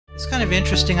It's kind of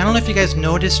interesting. I don't know if you guys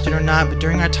noticed it or not, but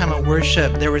during our time of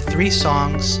worship, there were 3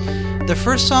 songs. The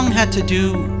first song had to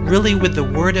do really with the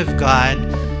Word of God.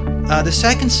 The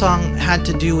second song had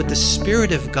to do with the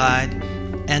Spirit of God.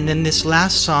 And then this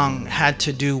last song had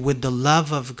to do with the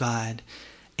love of God.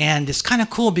 And it's kind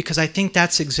of cool because I think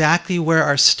that's exactly where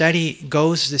our study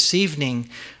goes this evening.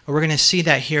 We're going to see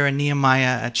that here in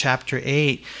Nehemiah chapter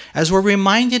 8, as we're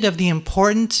reminded of the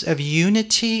importance of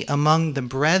unity among the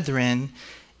brethren,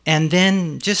 and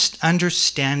then just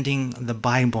understanding the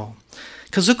Bible.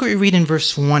 Because look what we read in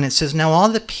verse 1. It says, "Now all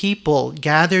the people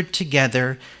gathered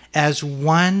together as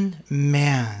one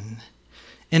man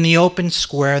in the open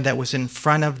square that was in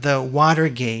front of the water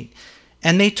gate.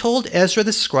 And they told Ezra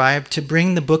the scribe to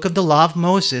bring the book of the law of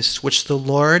Moses, which the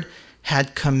Lord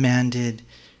had commanded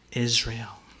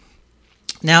Israel."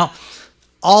 Now,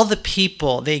 all the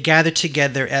people, they gathered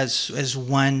together as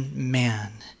one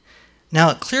man.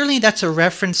 Now, clearly that's a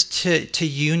reference to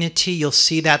unity. You'll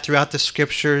see that throughout the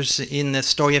scriptures in the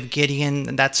story of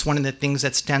Gideon. That's one of the things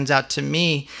that stands out to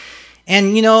me.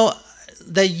 And,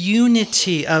 the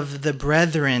unity of the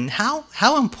brethren,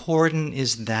 how important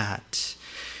is that?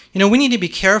 We need to be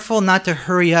careful not to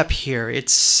hurry up here.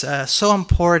 It's so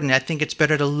important. I think it's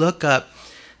better to look up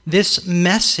this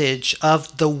message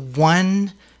of the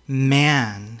one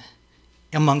man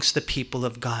amongst the people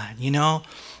of God.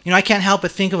 I can't help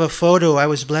but think of a photo I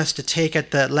was blessed to take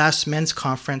at the last men's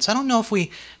conference. I don't know if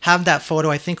we have that photo.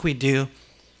 I think we do.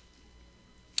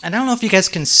 And I don't know if you guys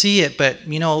can see it, but,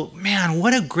 man,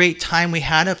 what a great time we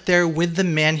had up there with the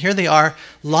men. Here they are,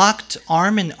 locked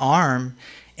arm in arm.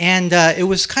 And it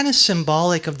was kind of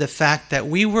symbolic of the fact that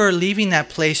we were leaving that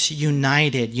place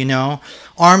united,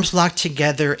 arms locked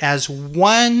together as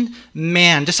one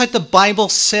man. Just like the Bible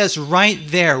says right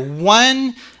there,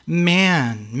 one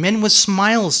man. Men with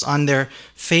smiles on their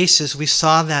faces. We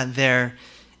saw that there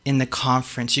in the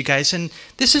conference, you guys. And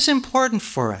this is important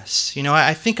for us.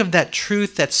 I think of that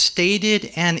truth that's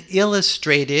stated and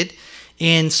illustrated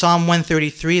in Psalm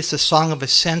 133. It's the Song of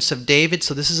Ascents of David.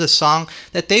 So this is a song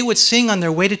that they would sing on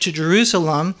their way to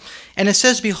Jerusalem. And it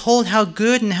says, "Behold, how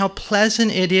good and how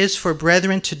pleasant it is for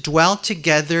brethren to dwell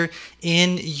together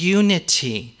in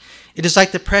unity. It is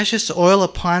like the precious oil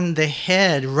upon the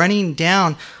head, running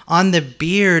down on the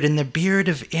beard, and the beard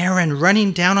of Aaron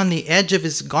running down on the edge of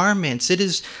his garments. It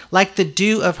is like the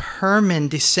dew of Hermon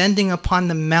descending upon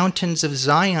the mountains of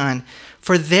Zion.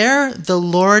 For there the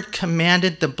Lord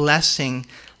commanded the blessing,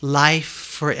 life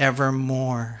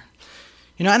forevermore."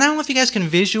 And I don't know if you guys can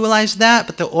visualize that,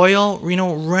 but the oil,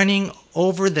 running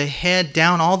over the head,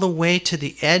 down all the way to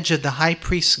the edge of the high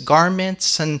priest's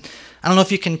garments. And I don't know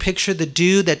if you can picture the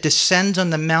dew that descends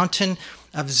on the mountain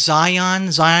of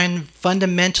Zion. Zion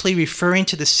fundamentally referring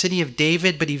to the city of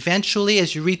David, but eventually,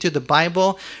 as you read through the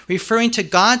Bible, referring to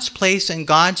God's place and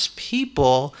God's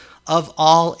people of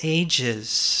all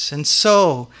ages. And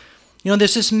so,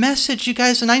 there's this message, you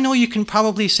guys, and I know you can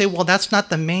probably say, well, that's not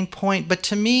the main point, but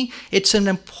to me, it's an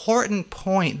important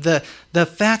point. The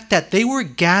fact that they were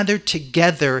gathered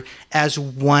together as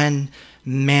one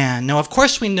man. Now, of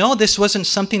course, we know this wasn't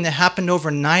something that happened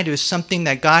overnight. It was something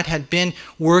that God had been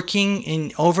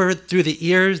working over through the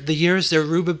years, the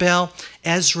Zerubbabel,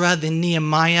 Ezra, then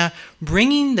Nehemiah,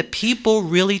 bringing the people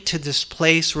really to this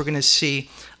place we're going to see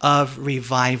of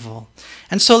revival.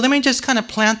 And so let me just kind of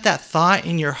plant that thought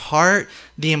in your heart,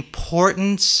 the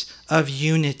importance of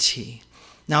unity.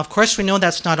 Now, of course, we know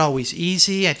that's not always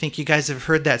easy. I think you guys have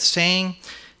heard that saying.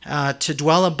 To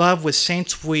dwell above with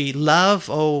saints we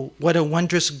love, oh, what a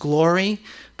wondrous glory.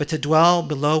 But to dwell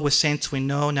below with saints we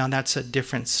know, now that's a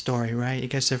different story, right? You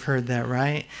guys have heard that,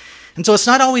 right? And so it's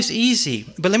not always easy.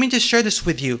 But let me just share this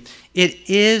with you. It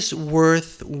is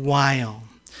worthwhile.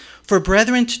 For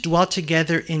brethren to dwell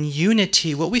together in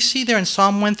unity, what we see there in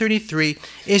Psalm 133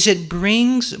 is it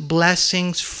brings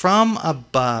blessings from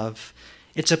above.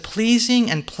 It's a pleasing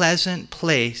and pleasant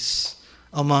place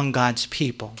among God's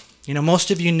people.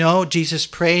 Most of you know Jesus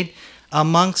prayed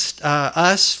amongst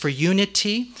us for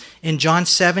unity. In John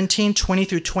 17, 20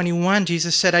 through 21,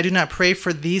 Jesus said, "I do not pray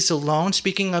for these alone,"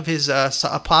 speaking of his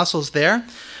apostles there,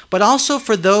 "but also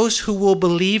for those who will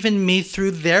believe in me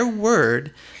through their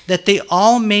word, that they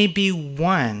all may be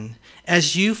one,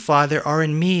 as you, Father, are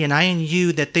in me, and I in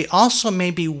you, that they also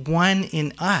may be one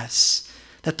in us,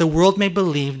 that the world may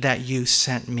believe that you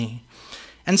sent me."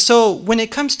 And so when it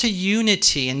comes to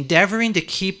unity, endeavoring to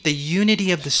keep the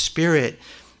unity of the Spirit,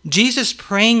 Jesus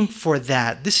praying for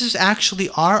that, this is actually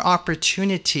our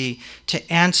opportunity to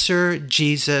answer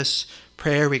Jesus'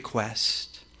 prayer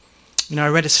request. I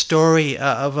read a story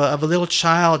of a little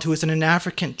child who was in an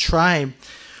African tribe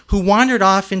who wandered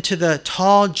off into the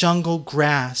tall jungle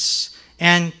grass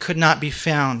and could not be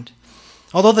found,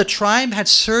 although the tribe had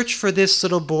searched for this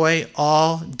little boy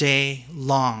all day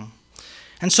long.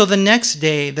 And so the next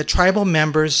day, the tribal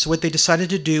members, what they decided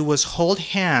to do was hold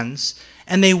hands,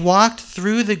 and they walked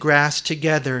through the grass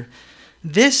together.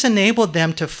 This enabled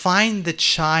them to find the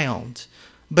child,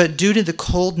 but due to the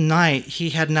cold night, he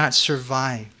had not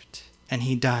survived, and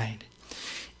he died.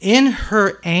 In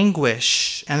her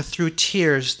anguish and through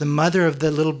tears, the mother of the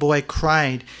little boy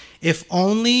cried, "If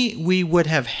only we would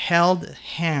have held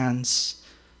hands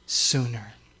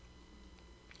sooner."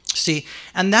 See,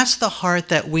 and that's the heart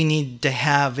that we need to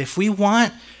have if we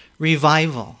want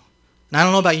revival. And I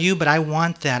don't know about you, but I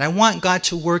want that. I want God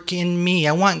to work in me.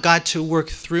 I want God to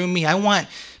work through me. I want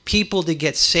people to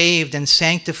get saved and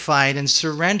sanctified and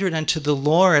surrendered unto the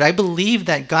Lord. I believe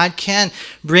that God can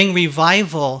bring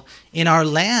revival in our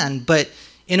land, but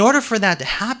in order for that to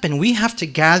happen, we have to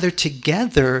gather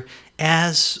together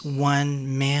as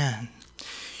one man.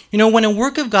 You know, when a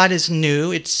work of God is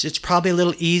new, it's probably a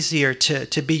little easier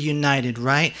to be united,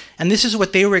 right? And this is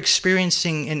what they were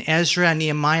experiencing in Ezra and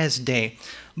Nehemiah's day.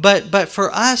 But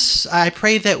for us, I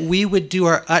pray that we would do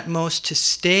our utmost to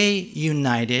stay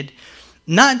united,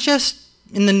 not just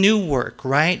in the new work,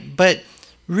 right? But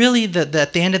really,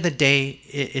 at the end of the day,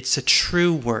 it's a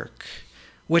true work,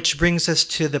 which brings us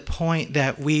to the point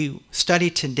that we study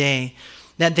today,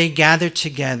 that they gathered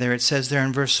together. It says there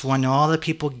in verse 1, all the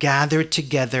people gathered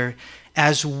together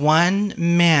as one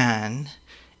man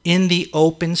in the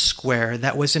open square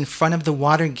that was in front of the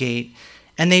water gate.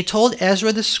 And they told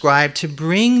Ezra the scribe to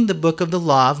bring the book of the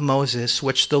law of Moses,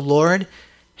 which the Lord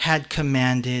had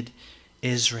commanded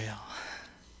Israel.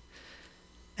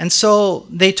 And so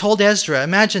they told Ezra,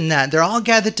 imagine that, they're all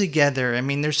gathered together. I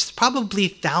mean, there's probably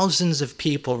thousands of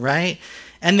people, right?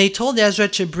 And they told Ezra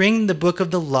to bring the book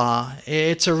of the law.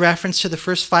 It's a reference to the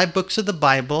first 5 books of the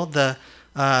Bible, the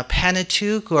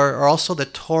Pentateuch, or also the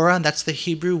Torah. That's the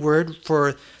Hebrew word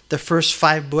for the first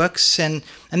 5 books. And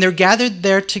they're gathered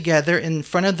there together in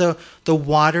front of the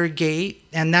water gate.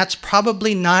 And that's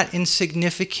probably not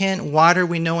insignificant. Water,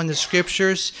 we know in the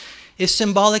scriptures, is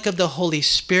symbolic of the Holy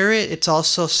Spirit. It's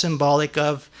also symbolic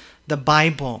of the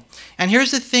Bible. And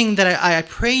here's the thing that I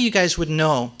pray you guys would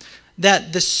know,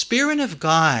 that the Spirit of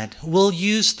God will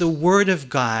use the Word of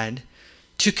God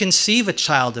to conceive a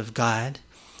child of God,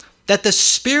 that the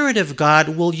Spirit of God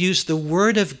will use the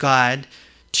Word of God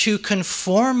to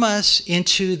conform us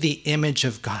into the image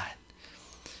of God.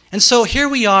 And so here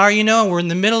we are, we're in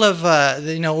the middle of,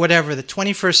 the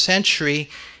 21st century,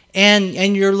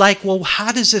 and you're like, well,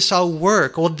 how does this all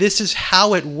work? Well, this is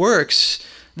how it works.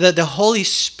 The Holy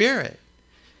Spirit,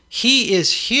 He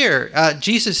is here.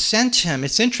 Jesus sent him.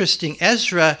 It's interesting.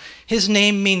 Ezra, his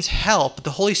name means help.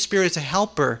 The Holy Spirit is a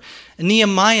helper.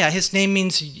 Nehemiah, his name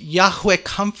means Yahweh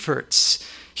comforts.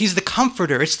 He's the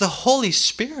comforter. It's the Holy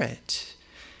Spirit.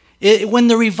 When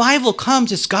the revival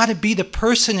comes, it's got to be the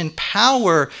person and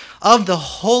power of the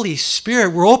Holy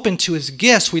Spirit. We're open to His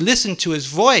gifts. We listen to His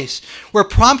voice. We're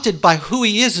prompted by who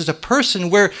He is as a person.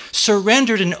 We're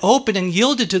surrendered and open and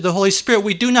yielded to the Holy Spirit.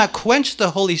 We do not quench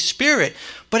the Holy Spirit,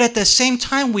 but at the same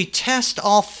time, we test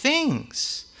all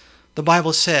things. The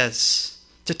Bible says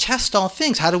to test all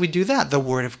things. How do we do that? The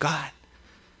Word of God.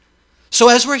 So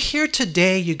as we're here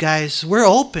today, you guys, we're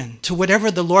open to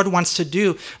whatever the Lord wants to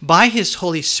do by His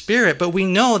Holy Spirit, but we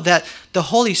know that the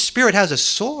Holy Spirit has a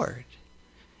sword.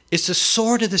 It's the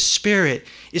sword of the Spirit.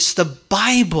 It's the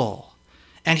Bible,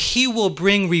 and He will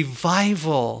bring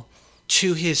revival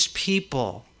to His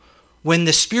people. When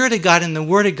the Spirit of God and the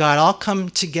Word of God all come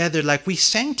together, like we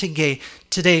sang today,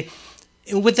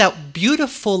 with that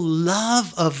beautiful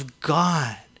love of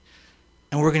God.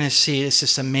 And we're going to see, it's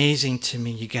just amazing to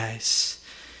me, you guys.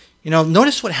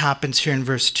 Notice what happens here in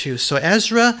verse 2. So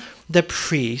Ezra the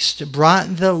priest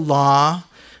brought the law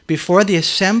before the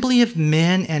assembly of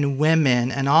men and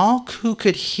women and all who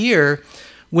could hear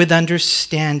with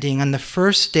understanding on the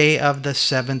first day of the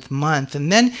 7th month.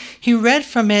 And then he read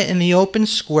from it in the open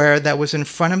square that was in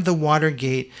front of the water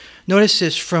gate. Notice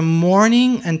this, from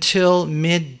morning until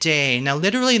midday. Now,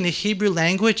 literally in the Hebrew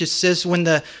language, it says when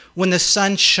the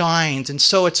sun shines. And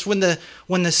so it's when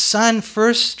the sun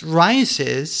first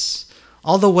rises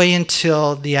all the way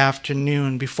until the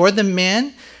afternoon, before the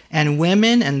men and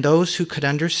women and those who could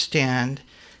understand.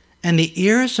 And the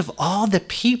ears of all the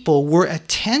people were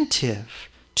attentive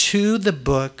to the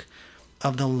book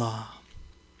of the law.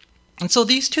 And so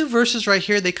these 2 verses right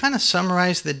here, they kind of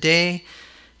summarize the day.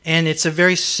 And it's a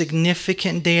very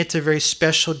significant day. It's a very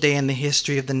special day in the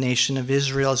history of the nation of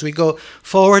Israel. As we go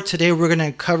forward today, we're going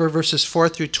to cover verses 4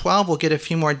 through 12. We'll get a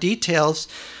few more details.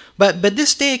 But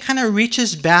this day it kind of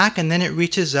reaches back and then it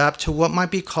reaches up to what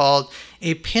might be called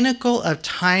a pinnacle of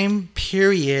time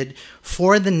period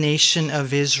for the nation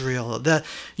of Israel.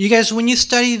 You guys, when you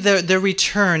study the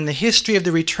return, the history of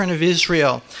the return of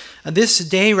Israel, this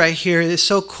day right here is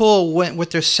so cool what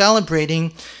they're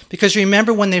celebrating, because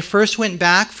remember when they first went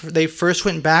back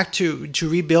to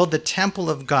rebuild the temple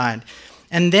of God.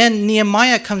 And then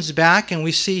Nehemiah comes back and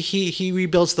we see he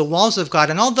rebuilds the walls of God.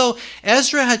 And although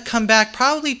Ezra had come back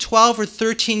probably 12 or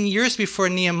 13 years before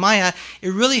Nehemiah, it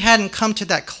really hadn't come to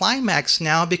that climax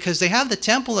now, because they have the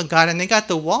temple of God and they got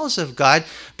the walls of God.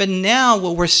 But now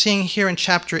what we're seeing here in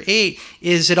chapter 8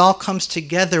 is it all comes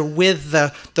together with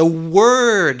the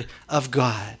Word of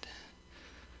God.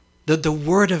 The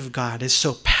Word of God is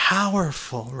so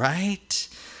powerful, right?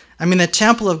 I mean, the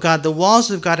temple of God, the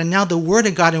walls of God, and now the Word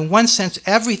of God. In one sense,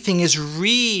 everything is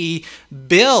rebuilt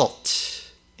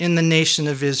in the nation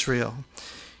of Israel.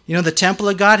 You know, the temple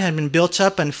of God had been built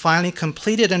up and finally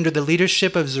completed under the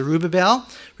leadership of Zerubbabel.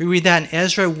 We read that in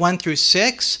Ezra 1 through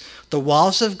 6. The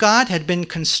walls of God had been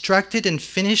constructed and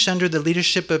finished under the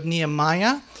leadership of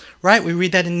Nehemiah. Right? We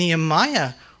read that in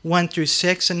Nehemiah 1 through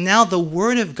 6. And now the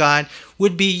Word of God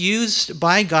would be used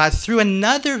by God through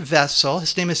another vessel,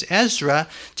 his name is Ezra,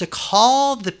 to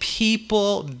call the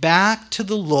people back to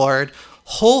the Lord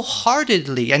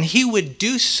wholeheartedly. And he would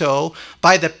do so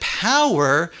by the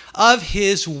power of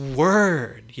his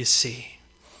Word, you see.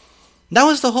 That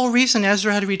was the whole reason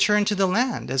Ezra had returned to the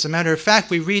land. As a matter of fact,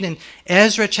 we read in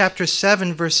Ezra chapter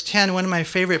 7, verse 10, one of my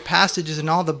favorite passages in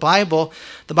all the Bible.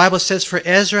 The Bible says, "For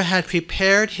Ezra had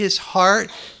prepared his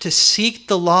heart to seek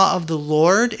the law of the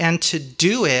Lord and to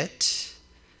do it,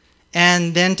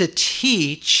 and then to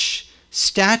teach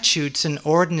statutes and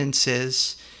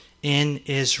ordinances in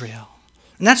Israel."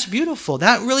 And that's beautiful.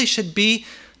 That really should be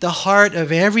the heart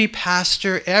of every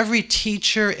pastor, every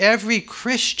teacher, every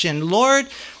Christian. Lord,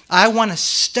 I want to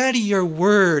study your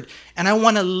Word, and I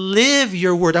want to live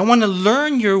your Word. I want to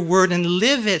learn your Word and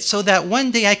live it so that one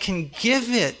day I can give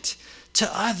it to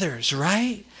others,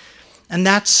 right? And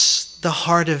that's the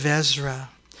heart of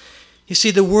Ezra. You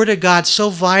see, the Word of God, so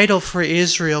vital for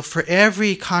Israel, for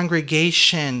every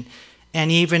congregation, and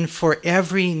even for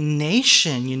every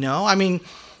nation, you know. I mean,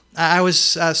 I was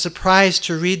surprised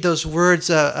to read those words.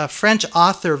 A French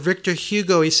author, Victor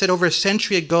Hugo, he said over a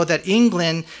century ago that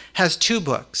England has two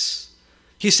books.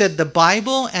 He said the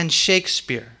Bible and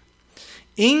Shakespeare.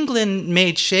 England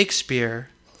made Shakespeare,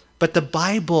 but the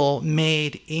Bible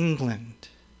made England.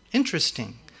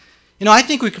 Interesting. You know, I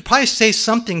think we could probably say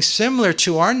something similar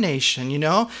to our nation, you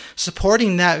know.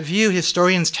 Supporting that view,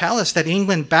 historians tell us that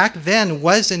England back then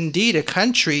was indeed a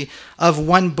country of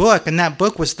one book, and that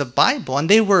book was the Bible. And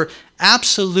they were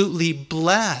absolutely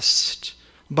blessed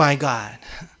by God.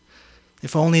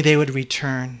 If only they would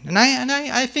return. And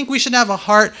I think we should have a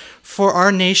heart for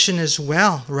our nation as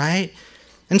well, right?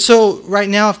 And so right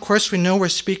now, of course, we know we're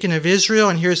speaking of Israel,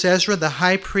 and here's Ezra, the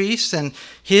high priest, and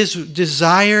his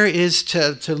desire is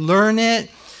to learn it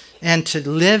and to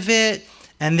live it,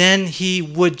 and then he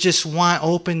would just want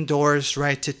open doors,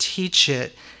 right, to teach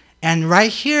it. And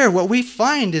right here, what we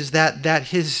find is that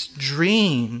his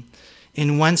dream,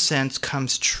 in one sense,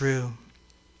 comes true.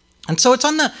 And so it's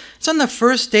on the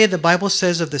first day, the Bible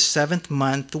says, of the 7th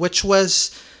month, which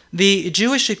was the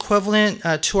Jewish equivalent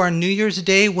to our New Year's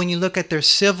Day when you look at their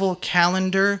civil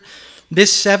calendar.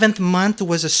 This 7th month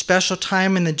was a special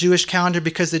time in the Jewish calendar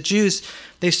because the Jews,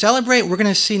 they celebrate, we're going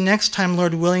to see next time,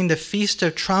 Lord willing, the Feast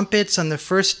of Trumpets on the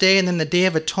first day, and then the Day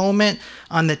of Atonement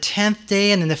on the 10th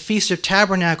day, and then the Feast of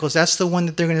Tabernacles. That's the one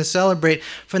that they're going to celebrate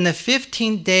from the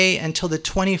 15th day until the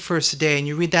 21st day. And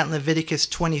you read that in Leviticus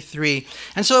 23.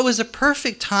 And so it was a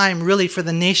perfect time, really, for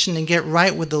the nation to get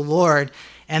right with the Lord,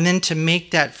 and then to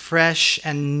make that fresh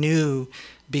and new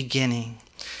beginning.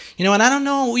 You know, and I don't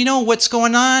know, what's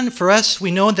going on for us.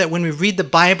 We know that when we read the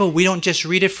Bible, we don't just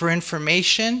read it for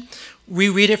information. We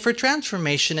read it for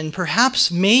transformation. And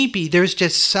perhaps maybe there's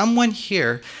just someone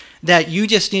here that you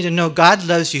just need to know God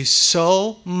loves you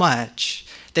so much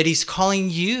that he's calling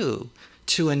you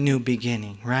to a new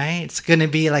beginning, right? It's going to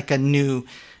be like a new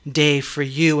day for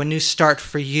you, a new start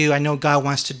for you. I know God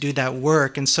wants to do that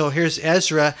work. And so here's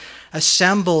Ezra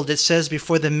assembled, it says,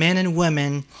 before the men and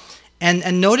women.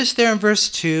 And notice there in verse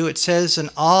 2, it says,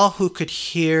 "and all who could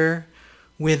hear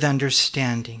with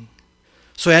understanding."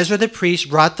 So Ezra the priest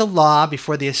brought the law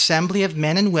before the assembly of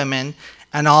men and women,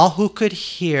 and all who could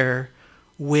hear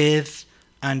with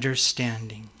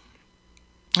understanding.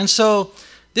 And so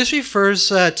this refers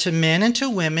to men and to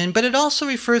women, but it also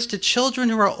refers to children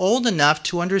who are old enough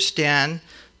to understand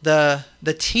the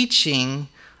teaching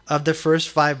of the first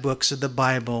 5 books of the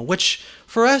Bible, which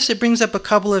for us, it brings up a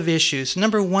couple of issues.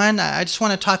 Number one, I just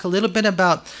want to talk a little bit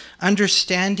about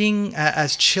understanding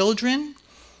as children,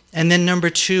 and then number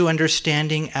 2,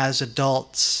 understanding as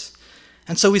adults.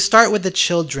 And so we start with the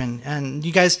children, and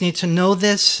you guys need to know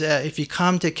this. If you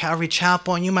come to Calvary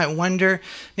Chapel and you might wonder,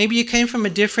 maybe you came from a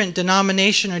different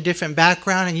denomination or different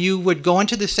background, and you would go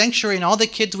into the sanctuary and all the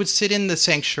kids would sit in the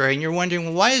sanctuary, and you're wondering,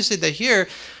 well, why is it that here,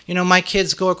 my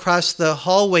kids go across the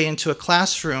hallway into a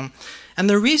classroom? And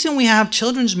the reason we have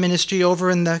children's ministry over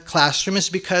in the classroom is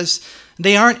because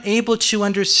they aren't able to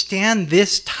understand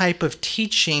this type of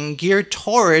teaching geared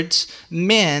towards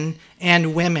men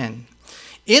and women.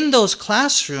 In those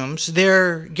classrooms,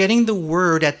 they're getting the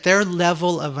word at their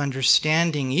level of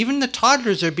understanding. Even the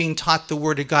toddlers are being taught the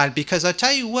word of God, because I'll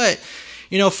tell you what,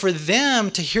 for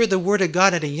them to hear the word of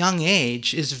God at a young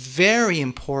age is very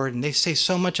important. They say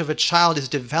so much of a child is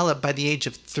developed by the age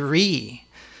of 3.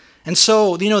 And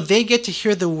so, they get to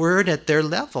hear the word at their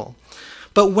level.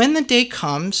 But when the day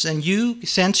comes and you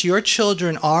sense your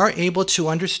children are able to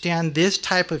understand this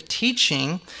type of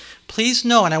teaching, please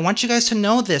know, and I want you guys to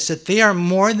know this, that they are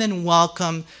more than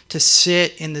welcome to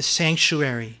sit in the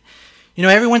sanctuary.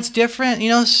 Everyone's different.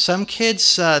 Some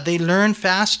kids, they learn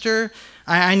faster.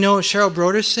 I know Cheryl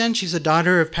Broderson, she's a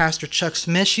daughter of Pastor Chuck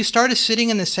Smith. She started sitting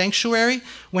in the sanctuary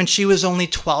when she was only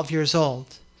 12 years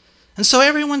old. And so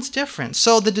everyone's different.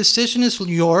 So the decision is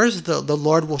yours. The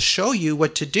Lord will show you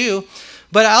what to do.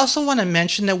 But I also want to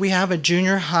mention that we have a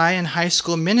junior high and high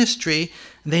school ministry.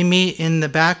 They meet in the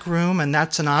back room, and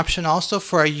that's an option also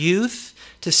for our youth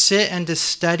to sit and to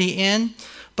study in.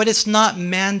 But it's not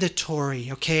mandatory,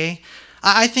 okay?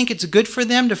 I think it's good for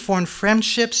them to form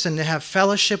friendships and to have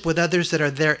fellowship with others that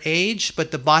are their age.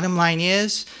 But the bottom line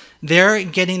is they're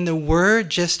getting the word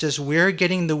just as we're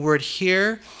getting the word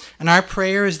here. And our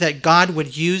prayer is that God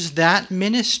would use that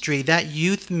ministry, that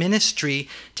youth ministry,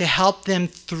 to help them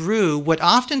through what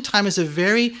oftentimes is a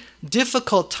very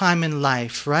difficult time in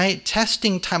life, right?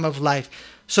 Testing time of life,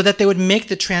 so that they would make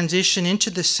the transition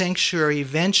into the sanctuary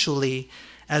eventually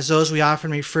as those we often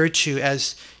refer to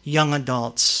as young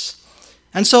adults.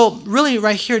 And so really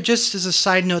right here, just as a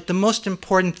side note, the most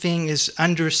important thing is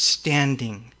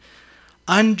understanding.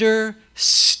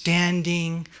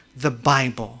 Understanding the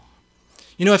Bible.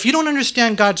 If you don't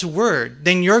understand God's word,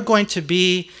 then you're going to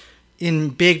be in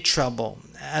big trouble.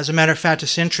 As a matter of fact,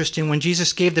 it's interesting. When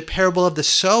Jesus gave the parable of the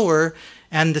sower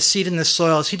and the seed in the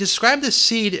soils, he described the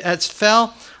seed as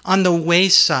fell on the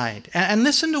wayside. And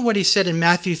listen to what he said in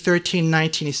Matthew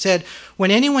 13:19. He said, when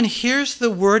anyone hears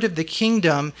the word of the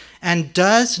kingdom and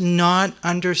does not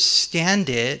understand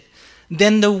it,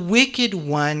 then the wicked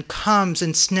one comes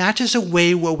and snatches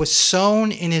away what was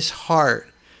sown in his heart.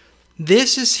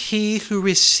 This is he who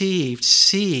received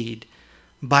seed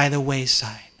by the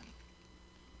wayside.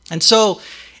 And so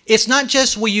it's not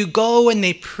just where you go and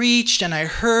they preached and I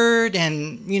heard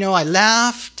and, I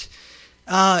laughed.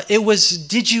 It was,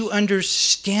 did you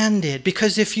understand it?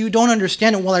 Because if you don't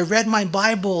understand it, well, I read my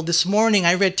Bible this morning.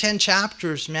 I read 10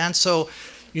 chapters, man. So,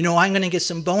 I'm going to get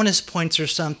some bonus points or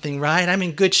something, right? I'm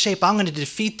in good shape. I'm going to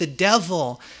defeat the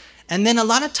devil. And then a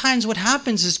lot of times what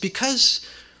happens is because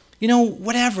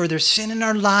whatever, there's sin in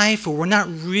our life, or we're not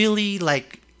really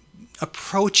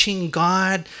approaching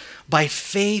God by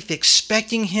faith,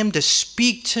 expecting him to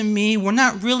speak to me. We're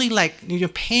not really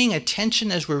paying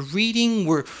attention as we're reading.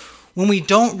 When we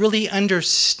don't really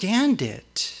understand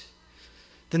it,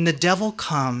 then the devil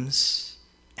comes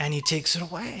and he takes it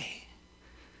away.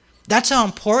 That's how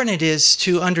important it is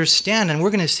to understand. And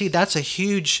we're going to see that's a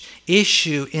huge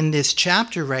issue in this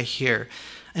chapter right here.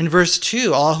 In verse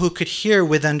 2, all who could hear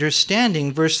with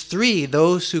understanding. Verse 3,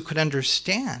 those who could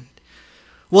understand.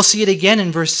 We'll see it again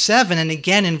in verse 7 and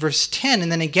again in verse 10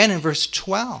 and then again in verse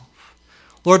 12.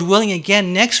 Lord willing,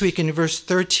 again next week in verse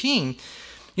 13.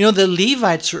 The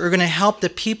Levites are going to help the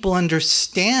people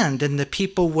understand, and the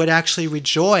people would actually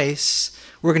rejoice.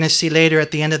 We're going to see later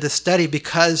at the end of the study,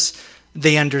 because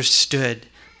they understood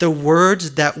the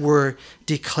words that were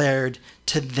declared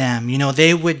to them.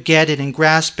 They would get it and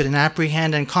grasp it and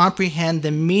apprehend and comprehend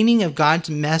the meaning of God's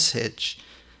message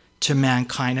to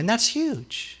mankind. And that's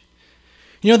huge.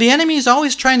 The enemy is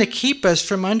always trying to keep us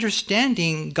from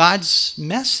understanding God's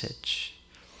message.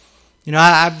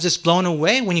 I'm just blown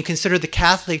away when you consider the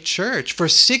Catholic Church. For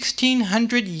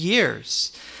 1,600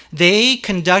 years, they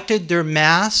conducted their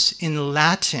Mass in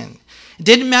Latin. It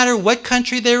didn't matter what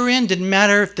country they were in. Didn't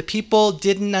matter if the people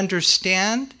didn't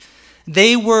understand.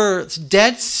 They were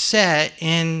dead set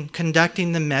in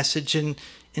conducting the message in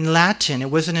in Latin.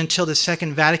 It wasn't until the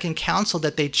Second Vatican Council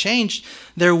that they changed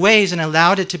their ways and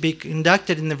allowed it to be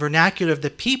conducted in the vernacular of the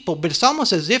people. But it's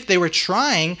almost as if they were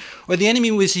trying, or the enemy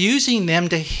was using them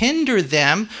to hinder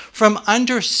them from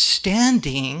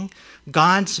understanding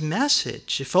God's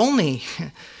message. If only,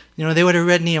 they would have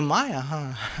read Nehemiah,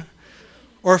 huh?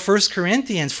 Or 1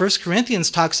 Corinthians. 1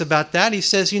 Corinthians talks about that. He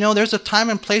says, there's a time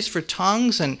and place for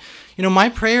tongues, and my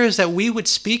prayer is that we would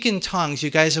speak in tongues,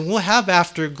 you guys, and we'll have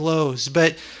afterglows.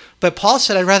 But Paul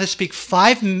said, I'd rather speak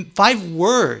five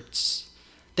words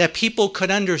that people could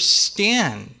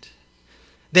understand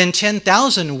than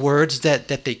 10,000 words that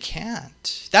they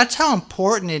can't. That's how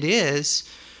important it is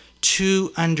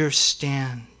to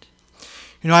understand.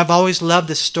 I've always loved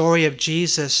the story of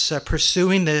Jesus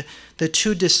pursuing the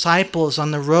two disciples on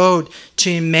the road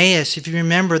to Emmaus. If you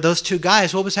remember, those two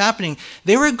guys, what was happening?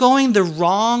 They were going the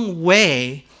wrong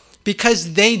way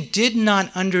because they did not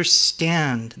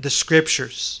understand the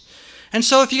scriptures. And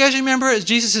so if you guys remember,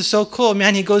 Jesus is so cool,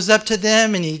 man. He goes up to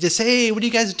them and he just, hey, what are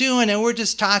you guys doing? And we're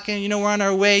just talking, we're on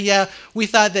our way. Yeah, we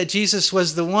thought that Jesus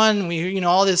was the one, we,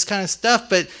 all this kind of stuff.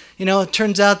 But, it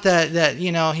turns out that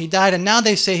he died. And now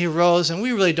they say he rose and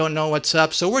we really don't know what's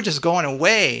up. So we're just going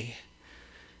away.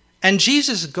 And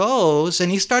Jesus goes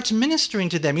and he starts ministering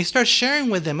to them. He starts sharing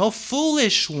with them, oh,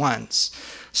 foolish ones,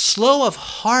 slow of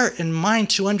heart and mind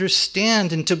to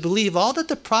understand and to believe all that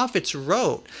the prophets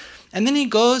wrote. And then he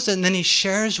goes and then he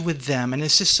shares with them. And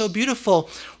it's just so beautiful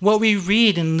what we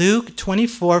read in Luke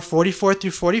 24:44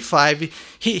 through 45.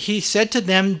 He said to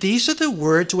them, these are the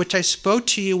words which I spoke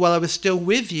to you while I was still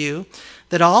with you,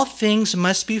 that all things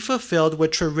must be fulfilled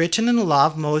which were written in the law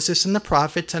of Moses and the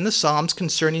prophets and the Psalms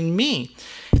concerning me.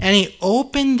 And he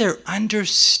opened their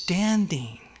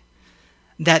understanding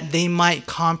that they might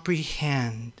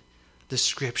comprehend the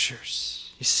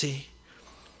scriptures. You see?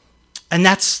 And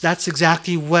that's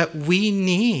exactly what we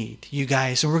need, you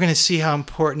guys. And we're going to see how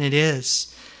important it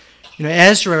is.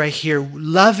 Ezra right here,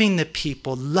 loving the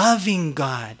people, loving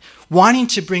God, wanting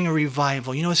to bring a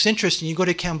revival. It's interesting. You go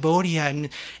to Cambodia, and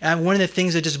one of the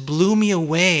things that just blew me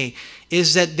away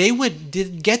is that they would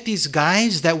get these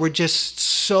guys that were just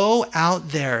so out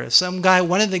there.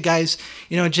 One of the guys,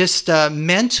 just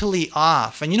mentally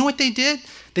off. And you know what they did?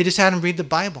 They just had him read the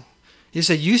Bible. He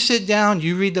said, you sit down,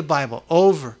 you read the Bible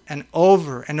over and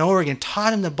over and over again.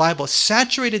 Taught him the Bible,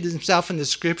 saturated himself in the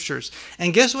scriptures.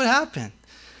 And guess what happened?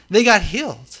 They got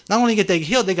healed. Not only did they get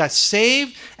healed, they got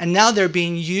saved. And now they're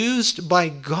being used by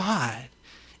God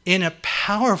in a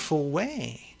powerful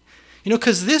way.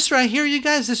 Because this right here, you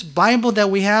guys, this Bible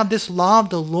that we have, this law of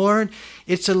the Lord,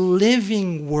 it's a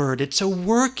living word. It's a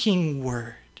working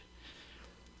word.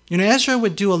 Ezra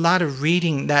would do a lot of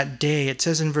reading that day. It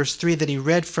says in verse 3 that he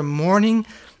read from morning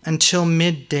until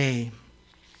midday.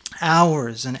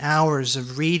 Hours and hours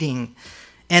of reading.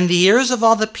 And the ears of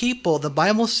all the people, the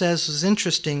Bible says, was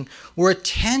interesting, were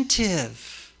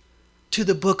attentive to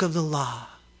the book of the law.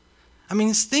 I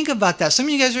mean, think about that. Some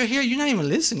of you guys are here, you're not even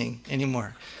listening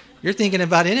anymore. You're thinking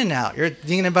about In-N-Out. You're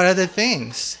thinking about other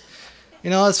things.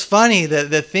 It's funny,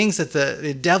 the things that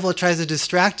the devil tries to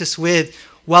distract us with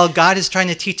while God is trying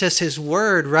to teach us his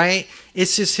word, right?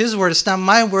 It's just his word. It's not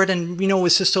my word. And,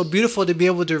 it's just so beautiful to be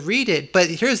able to read it. But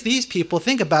here's these people.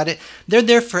 Think about it. They're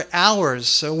there for hours.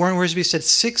 So Warren Wiersbe said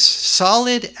 6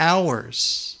 solid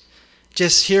hours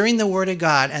just hearing the word of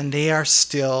God, and they are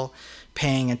still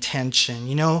paying attention,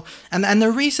 And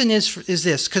the reason is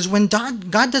this, because when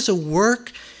God does a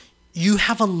work, you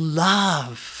have a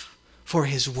love for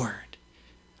his word.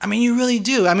 I mean, you really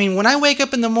do. I mean, when I wake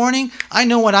up in the morning, I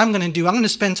know what I'm going to do. I'm going to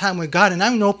spend time with God, and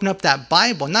I'm going to open up that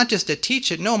Bible, not just to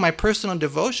teach it, no, my personal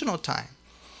devotional time.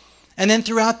 And then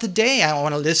throughout the day, I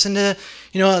want to listen to,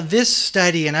 this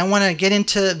study, and I want to get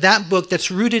into that book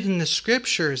that's rooted in the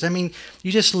scriptures. I mean,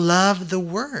 you just love the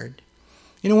word.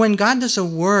 When God does a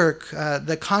work,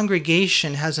 the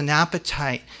congregation has an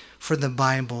appetite for the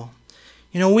Bible.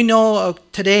 We know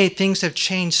today things have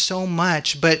changed so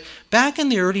much, but back in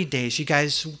the early days, you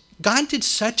guys, God did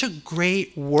such a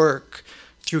great work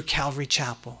through Calvary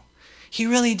Chapel. He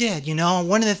really did.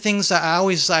 One of the things that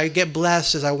I get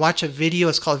blessed is I watch a video.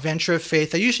 It's called Venture of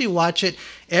Faith. I usually watch it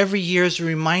every year as a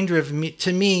reminder of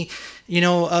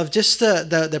of just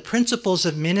the principles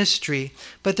of ministry.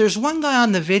 But there's one guy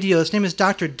on the video, his name is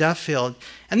Dr. Duffield,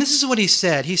 and this is what he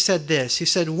said. He said this. He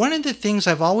said, one of the things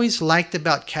I've always liked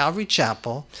about Calvary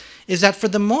Chapel is that for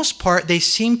the most part, they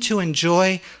seem to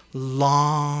enjoy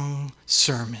long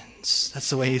sermons. That's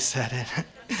the way he said it.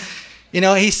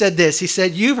 He said this. He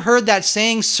said, you've heard that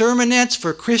saying, sermonettes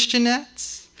for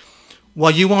Christianettes?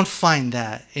 Well, you won't find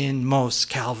that in most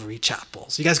Calvary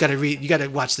chapels. You guys got to read, you got to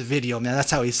watch the video, man.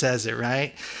 That's how he says it,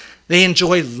 right? They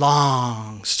enjoy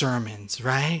long sermons,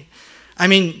 right? I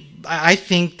mean, I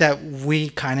think that we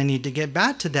kind of need to get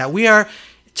back to that.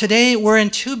 Today, we're in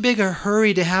too big a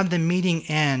hurry to have the meeting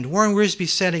end. Warren Wiersbe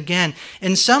said again,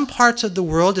 in some parts of the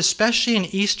world, especially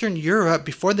in Eastern Europe,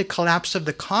 before the collapse of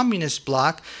the communist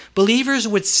bloc, believers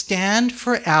would stand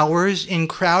for hours in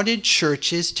crowded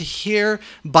churches to hear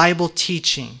Bible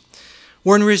teaching.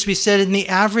 Warren Wiersbe said, in the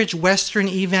average Western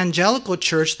evangelical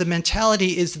church, the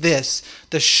mentality is this: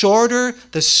 the shorter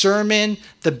the sermon,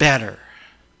 the better.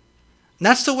 And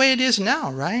that's the way it is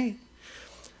now, right?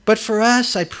 But for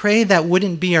us, I pray that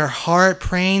wouldn't be our heart,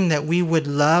 praying that we would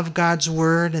love God's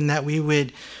word and that we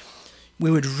would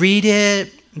read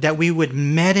it, that we would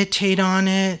meditate on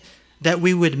it, that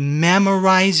we would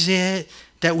memorize it,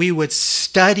 that we would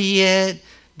study it,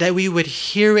 that we would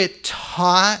hear it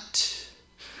taught,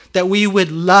 that we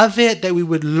would love it, that we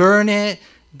would learn it,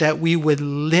 that we would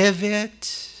live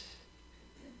it,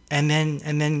 and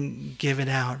then give it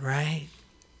out, right?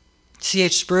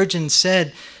 C.H. Spurgeon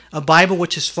said, a Bible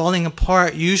which is falling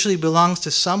apart usually belongs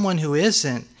to someone who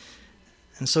isn't.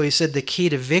 And so he said the key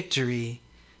to victory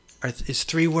is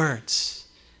 3 words.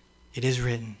 It is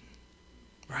written.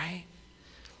 Right?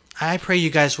 I pray you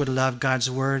guys would love God's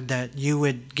word, that you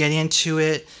would get into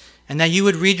it, and that you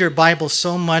would read your Bible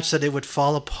so much that it would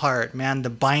fall apart. Man, the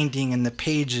binding and the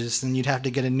pages, and you'd have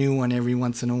to get a new one every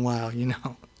once in a while, you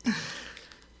know.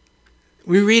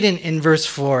 We read in verse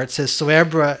 4, it says, so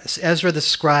Ezra the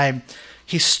scribe,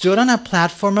 he stood on a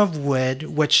platform of wood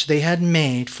which they had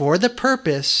made for the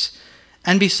purpose,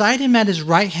 and beside him at his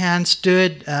right hand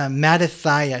stood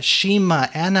Mattithiah, Shema,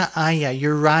 Anaiah,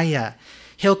 Uriah,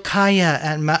 Hilkiah,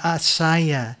 and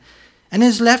Maaseiah. And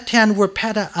his left hand were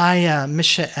Pedaiah,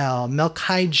 Mishael,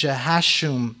 Melchijah,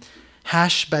 Hashum,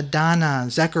 Hashbaddanah,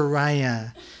 Zechariah,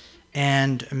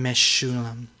 and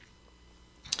Meshullam.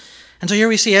 And so here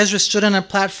we see Ezra stood on a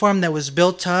platform that was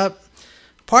built up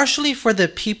partially for the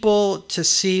people to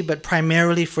see, but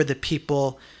primarily for the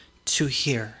people to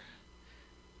hear.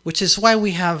 Which is why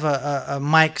we have a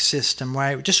mic system,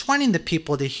 right? Just wanting the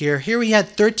people to hear. Here we had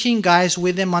 13 guys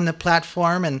with him on the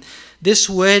platform, and this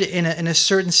would, in a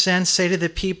certain sense, say to the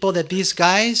people that these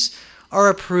guys are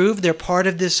approved. They're part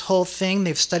of this whole thing.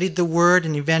 They've studied the word,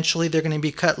 and eventually they're going to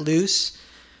be cut loose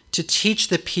to teach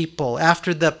the people.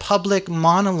 After the public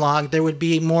monologue, there would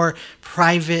be more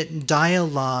private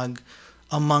dialogue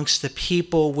amongst the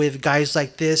people with guys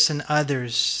like this and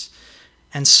others.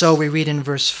 And so we read in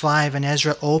verse 5, and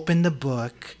Ezra opened the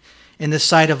book in the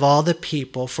sight of all the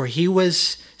people, for he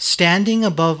was standing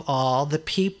above all the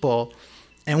people.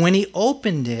 And when he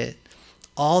opened it,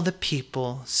 all the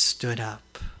people stood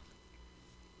up.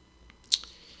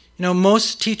 You know,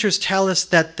 most teachers tell us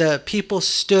that the people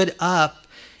stood up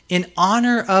in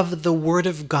honor of the Word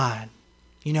of God,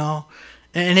 you know.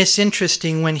 And it's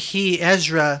interesting, when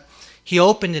Ezra, he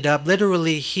opened it up.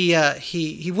 Literally,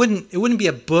 it wouldn't be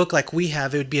a book like we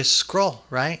have. It would be a scroll,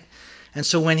 right? And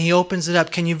so when he opens it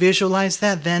up, can you visualize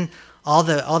that? Then all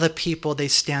the people, they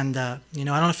stand up. You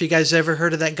know, I don't know if you guys ever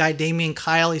heard of that guy, Damien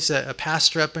Kyle. He's a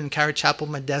pastor up in Calvary Chapel,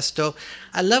 Modesto.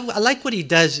 I like what he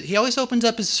does. He always opens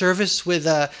up his service with,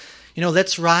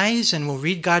 let's rise and we'll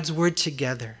read God's word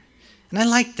together. And I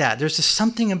like that. There's just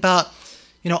something about,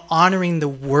 honoring the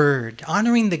word,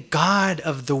 honoring the God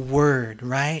of the word,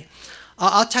 right?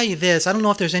 I'll tell you this. I don't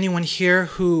know if there's anyone here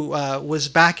who was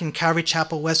back in Calvary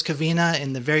Chapel, West Covina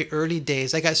in the very early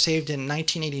days. I got saved in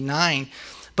 1989.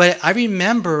 But I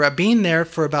remember being there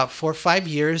for about 4 or 5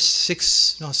 years,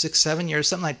 7 years,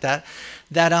 something like that.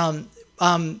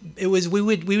 It was we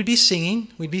would be singing.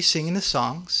 We'd be singing the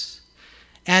songs.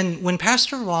 And when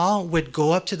Pastor Raul would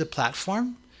go up to the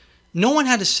platform, no one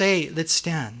had to say, let's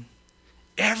stand.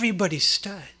 Everybody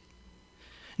stood.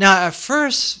 Now, at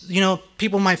first,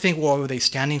 people might think, well, were they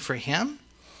standing for him?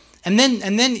 And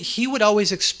then he would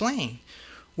always explain,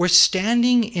 we're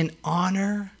standing in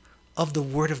honor of the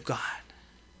Word of God.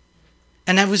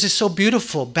 And that was just so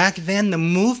beautiful. Back then, the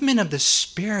movement of the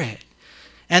Spirit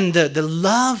and the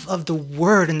love of the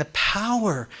Word and the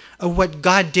power of what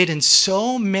God did in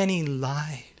so many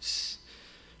lives.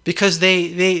 Because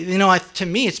to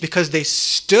me, it's because they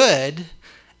stood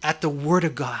at the Word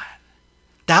of God.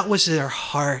 That was their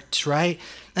heart, right?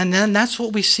 And then that's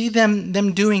what we see them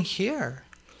doing here.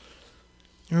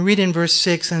 We read in verse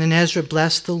 6, and then Ezra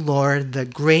blessed the Lord, the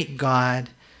great God.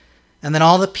 And then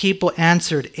all the people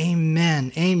answered,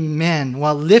 Amen, Amen,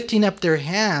 while lifting up their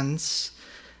hands.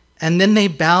 And then they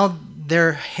bowed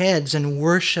their heads and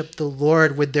worshiped the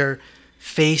Lord with their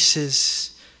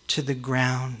faces to the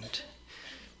ground.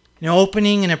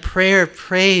 Opening in a prayer of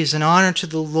praise and honor to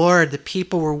the Lord. The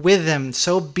people were with him.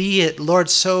 So be it, Lord,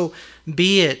 so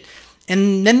be it.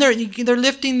 And then they're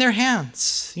lifting their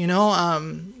hands.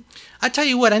 I tell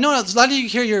you what, I know a lot of you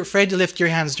here, you're afraid to lift your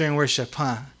hands during worship,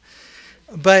 huh?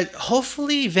 But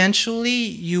hopefully, eventually,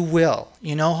 you will.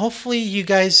 Hopefully you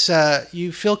guys,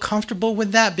 you feel comfortable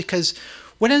with that, because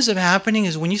what ends up happening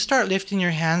is when you start lifting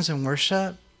your hands in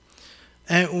worship,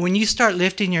 and when you start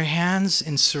lifting your hands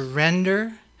in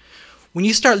surrender, when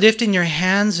you start lifting your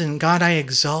hands in God, I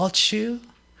exalt you,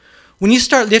 when you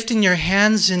start lifting your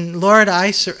hands in Lord,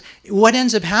 what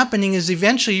ends up happening is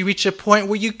eventually you reach a point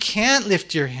where you can't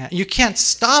lift your hand. You can't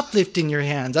stop lifting your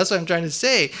hands. That's what I'm trying to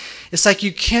say. It's like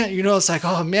you can't, it's like,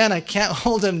 oh man, I can't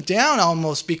hold them down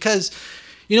almost, because,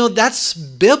 that's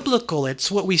biblical.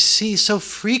 It's what we see so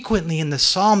frequently in the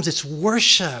Psalms. It's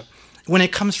worship when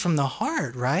it comes from the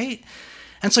heart, right?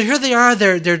 And so here they are,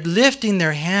 they're lifting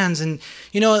their hands, and,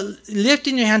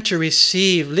 lifting your hand to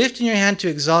receive, lifting your hand to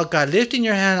exalt God, lifting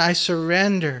your hand, I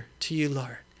surrender to you,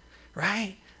 Lord,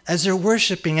 right? As they're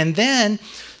worshiping. And then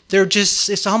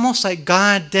it's almost like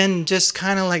God then just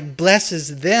kind of like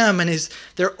blesses them, and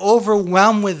they're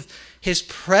overwhelmed with his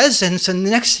presence. And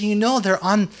the next thing you know, they're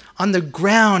on the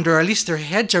ground, or at least their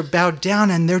heads are bowed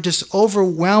down, and they're just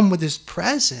overwhelmed with his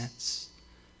presence.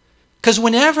 Because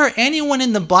whenever anyone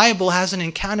in the Bible has an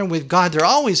encounter with God, they're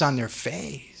always on their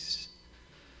face.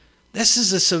 This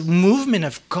is a movement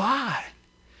of God.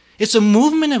 It's a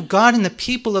movement of God in the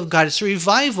people of God. It's a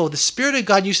revival, the Spirit of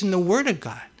God using the Word of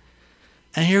God.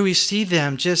 And here we see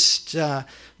them just,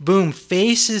 boom,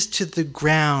 faces to the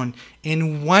ground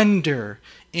in wonder,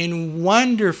 in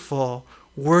wonderful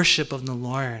worship of the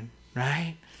Lord,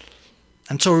 right?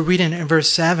 And so we're reading in verse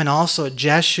 7 also,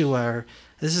 Jeshua,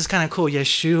 this is kind of cool.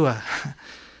 Yeshua,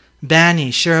 Bani,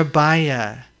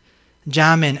 Sherebiah,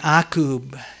 Jamin,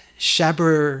 Akub,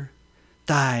 Shabutai,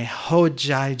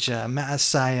 Hodijah,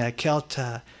 Maaseiah,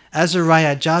 Kelta,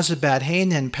 Azariah, Jozabad,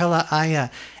 Hanan,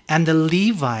 Pelaiah, and the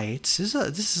Levites.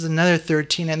 This is another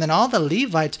 13. And then all the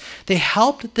Levites, they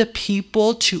helped the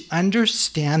people to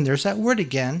understand, there's that word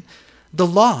again, the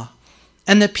law.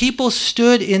 And the people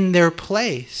stood in their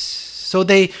place. So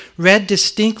they read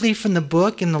distinctly from the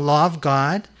book in the law of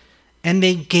God, and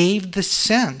they gave the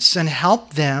sense and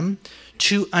helped them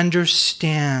to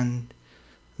understand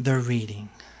the reading.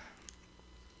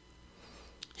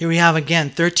 Here we have again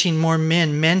 13 more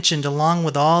men mentioned along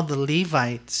with all the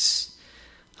Levites.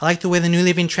 I like the way the New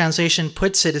Living Translation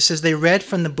puts it. It says they read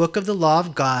from the book of the law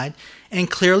of God and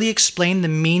clearly explained the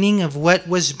meaning of what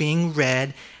was being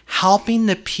read, helping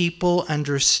the people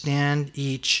understand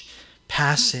each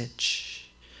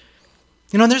passage.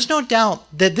 There's no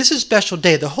doubt that this is a special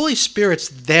day. The Holy Spirit's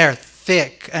there,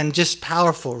 thick and just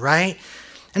powerful, right?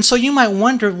 And so you might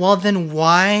wonder, well, then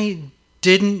why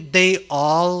didn't they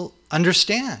all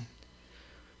understand?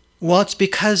 Well, it's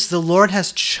because the Lord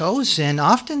has chosen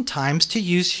oftentimes to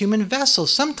use human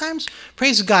vessels. Sometimes,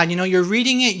 praise God, you're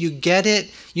reading it, you get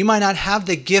it. You might not have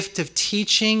the gift of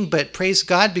teaching, but praise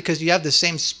God because you have the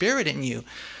same Spirit in you.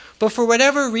 But for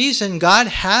whatever reason, God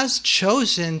has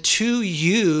chosen to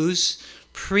use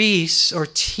priests or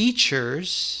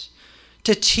teachers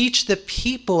to teach the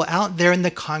people out there in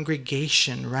the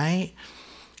congregation, right?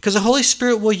 Because the Holy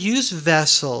Spirit will use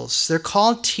vessels. They're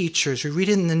called teachers. We read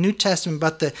it in the New Testament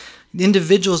about the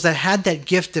individuals that had that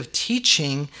gift of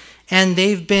teaching, and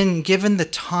they've been given the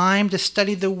time to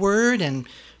study the Word, and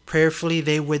prayerfully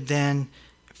they would then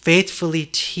faithfully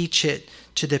teach it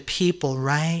to the people,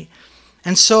 right?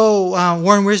 And so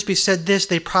Warren Wiersbe said this,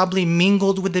 they probably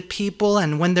mingled with the people,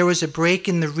 and when there was a break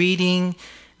in the reading,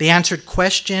 they answered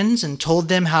questions and told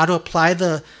them how to apply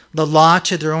the law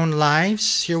to their own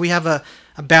lives. Here we have a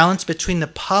balance between the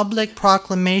public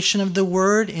proclamation of the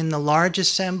word in the large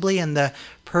assembly and the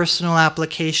personal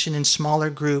application in smaller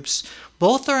groups.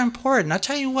 Both are important. I'll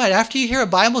tell you what, after you hear a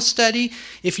Bible study,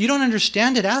 if you don't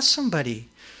understand it, ask somebody.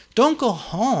 Don't go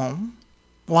home.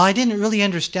 Well, I didn't really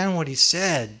understand what he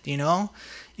said,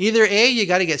 Either A, you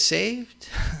got to get saved,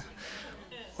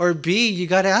 or B, you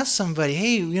got to ask somebody,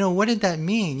 hey, what did that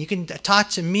mean? You can talk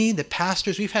to me, the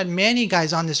pastors. We've had many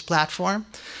guys on this platform,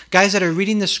 guys that are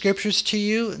reading the scriptures to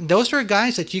you. Those are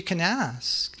guys that you can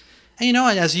ask. And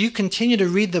as you continue to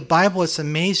read the Bible, it's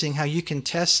amazing how you can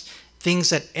test things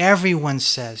that everyone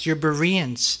says. You're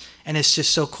Bereans, and it's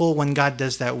just so cool when God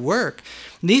does that work.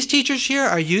 These teachers here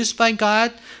are used by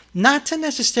God not to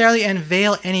necessarily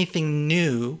unveil anything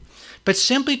new, but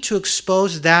simply to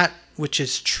expose that which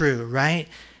is true, right?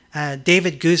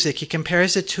 David Guzik, he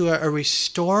compares it to a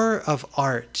restorer of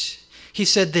art. He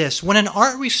said this, when an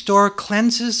art restorer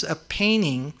cleanses a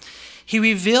painting, he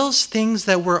reveals things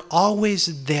that were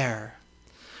always there.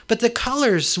 But the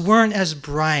colors weren't as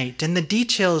bright and the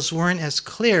details weren't as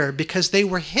clear because they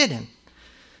were hidden.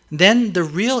 then the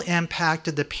real impact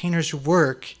of the painter's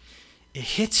work, it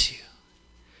hits you.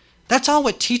 That's all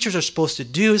what teachers are supposed to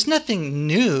do. It's nothing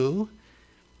new,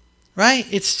 right?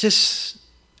 It's just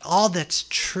all that's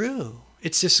true.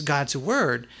 It's just God's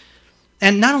word.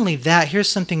 And not only that, here's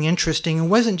something interesting. It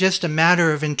wasn't just a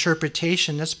matter of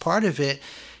interpretation. That's part of it.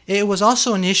 It was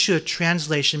also an issue of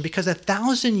translation, because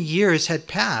 1,000 years had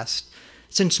passed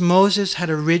since Moses had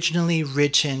originally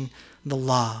written the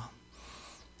law.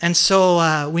 And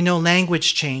so we know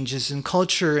language changes and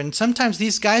culture. And sometimes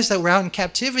these guys that were out in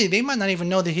captivity, they might not even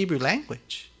know the Hebrew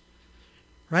language.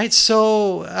 Right?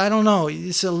 So, I don't know.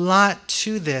 It's a lot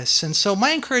to this. And so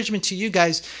my encouragement to you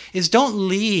guys is don't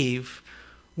leave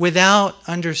without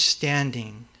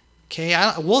understanding. Okay?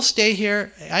 We'll stay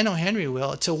here. I know Henry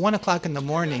will. Until 1 o'clock in the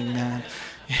morning, man.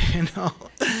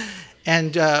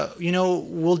 And,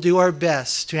 we'll do our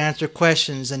best to answer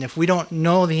questions. And if we don't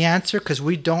know the answer, because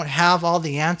we don't have all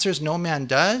the answers, no man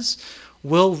does,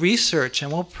 we'll research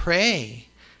and we'll pray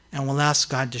and we'll ask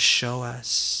God to show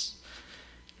us.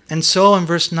 And so in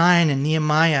verse 9 in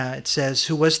Nehemiah, it says,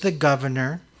 who was the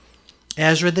governor,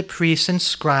 Ezra the priest and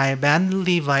scribe, and the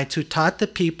Levites who taught the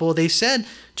people, they said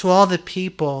to all the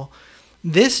people,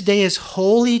 this day is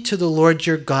holy to the Lord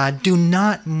your God. Do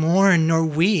not mourn nor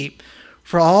weep.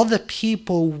 For all the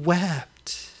people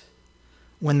wept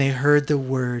when they heard the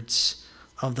words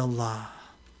of the law.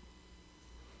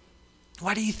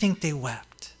 Why do you think they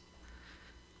wept?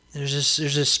 There's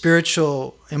a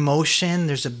spiritual emotion.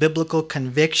 There's a biblical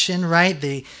conviction, right?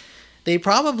 They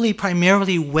probably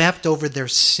primarily wept over their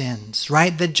sins,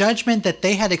 right? The judgment that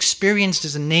they had experienced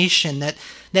as a nation that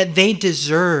they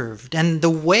deserved, and the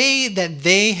way that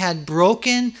they had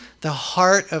broken the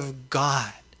heart of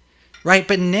God. Right?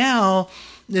 But now,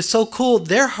 it's so cool.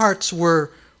 Their hearts were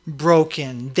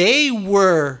broken. They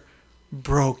were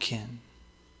broken.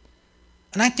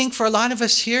 And I think for a lot of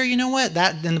us here, you know what?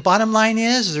 Then the bottom line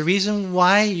is the reason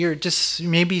why you're just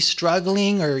maybe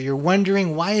struggling, or you're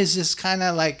wondering, why is this kind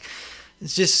of like,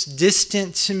 it's just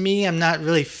distant to me. I'm not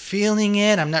really feeling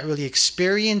it. I'm not really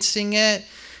experiencing it.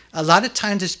 A lot of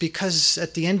times it's because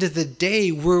at the end of the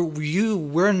day,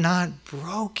 we're not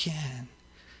broken.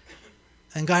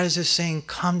 And God is just saying,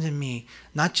 come to me,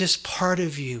 not just part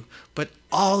of you, but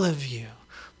all of you.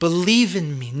 Believe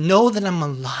in me. Know that I'm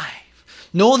alive.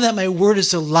 Know that my word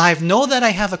is alive. Know that I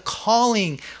have a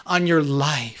calling on your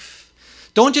life.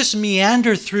 Don't just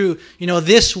meander through,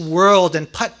 this world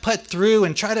and put through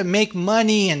and try to make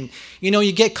money, and,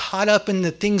 you get caught up in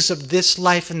the things of this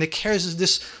life and the cares of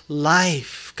this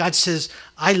life. God says,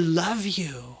 I love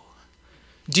you.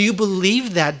 Do you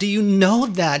believe that? Do you know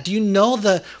that? Do you know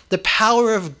the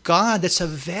power of God that's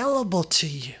available to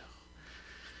you?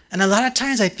 And a lot of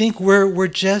times I think we're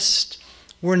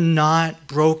not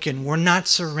broken. We're not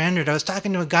surrendered. I was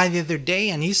talking to a guy the other day,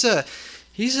 and he's a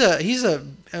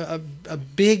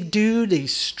big dude.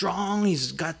 He's strong.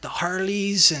 He's got the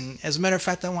Harleys, and as a matter of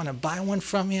fact, I want to buy one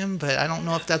from him, but I don't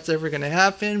know if that's ever going to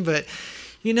happen. But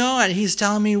and he's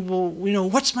telling me, well,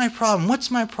 what's my problem? What's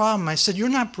my problem? I said, you're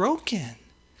not broken.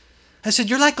 I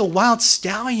said, you're like a wild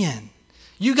stallion.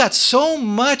 You got so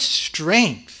much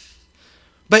strength,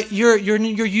 but you're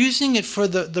using it for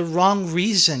the wrong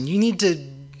reason. You need to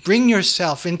bring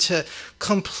yourself into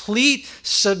complete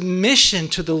submission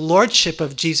to the lordship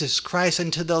of Jesus Christ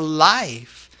and to the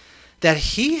life that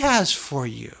he has for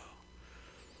you.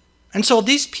 And so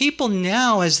these people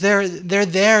now, as they're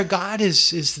there, God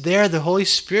is there, the Holy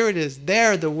Spirit is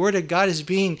there, the Word of God is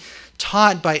being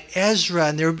taught by Ezra,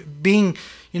 and they're being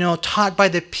taught by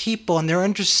the people, and they're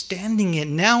understanding it.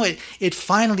 Now it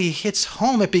finally hits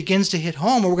home. It begins to hit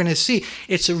home. And we're going to see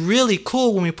it's really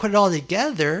cool when we put it all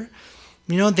together.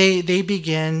 They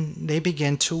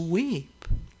begin to weep.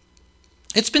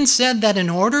 It's been said that in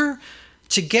order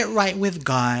to get right with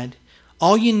God,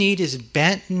 all you need is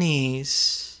bent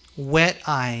knees, wet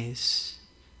eyes,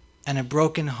 and a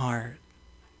broken heart,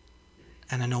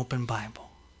 and an open Bible.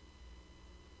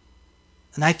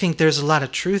 And I think there's a lot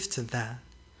of truth to that.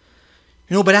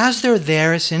 But as they're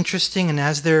there, it's interesting, and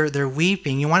as they're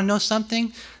weeping, you want to know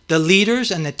something? The leaders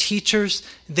and the teachers,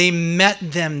 they met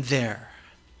them there.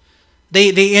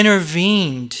 They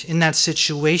intervened in that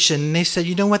situation. And they said,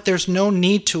 you know what? There's no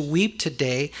need to weep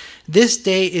today. This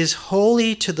day is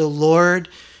holy to the Lord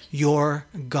your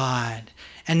God.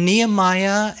 And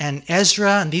Nehemiah and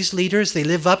Ezra and these leaders, they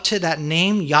live up to that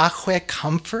name, Yahweh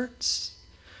comforts.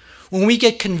 When we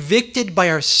get convicted by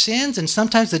our sins, and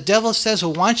sometimes the devil says,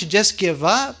 well, why don't you just give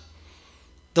up?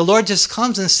 The Lord just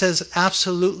comes and says,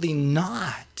 absolutely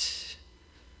not.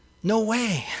 No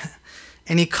way.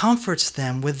 And he comforts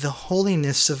them with the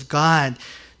holiness of God,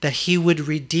 that he would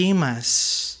redeem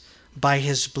us by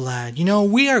his blood. You know,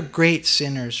 we are great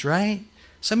sinners, right?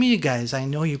 Some of you guys, I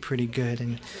know you pretty good.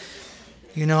 And,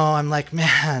 you know, I'm like,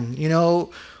 man, you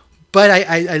know, but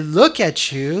I look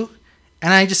at you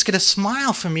and I just get a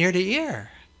smile from ear to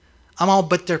ear.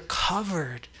 But they're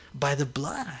covered by the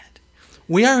blood.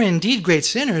 We are indeed great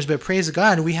sinners, but praise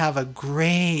God, we have a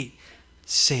great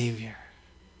Savior.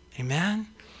 Amen?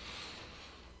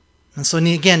 And so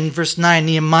again, verse 9,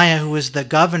 Nehemiah, who was the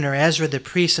governor, Ezra, the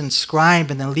priest and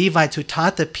scribe, and the Levites who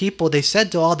taught the people, they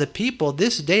said to all the people,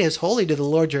 "This day is holy to the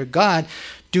Lord your God.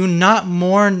 Do not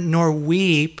mourn nor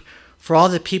weep," for all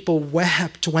the people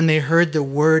wept when they heard the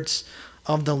words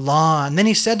of the law. And then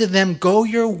he said to them, "Go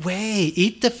your way,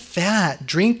 eat the fat,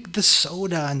 drink the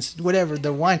soda and whatever,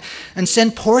 the wine, and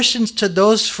send portions to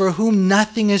those for whom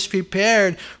nothing is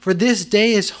prepared, for this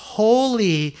day is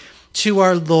holy to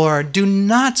our Lord. Do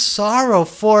not sorrow,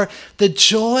 for the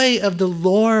joy of the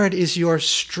Lord is your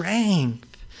strength."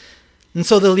 And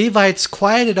so the Levites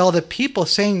quieted all the people,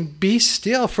 saying, "Be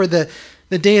still, for the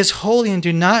day is holy, and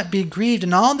do not be grieved."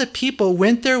 And all the people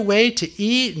went their way to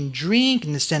eat and drink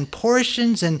and to send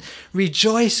portions and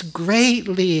rejoice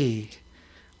greatly.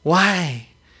 Why?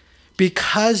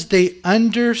 Because they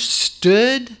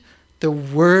understood the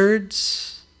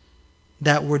words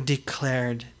that were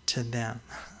declared to them.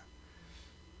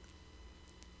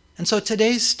 And so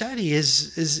today's study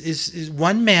is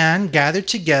one man gathered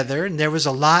together, and there was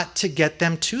a lot to get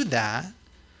them to that,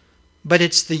 but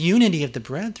it's the unity of the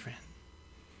brethren.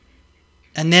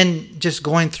 And then just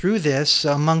going through this,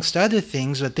 amongst other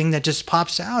things, the thing that just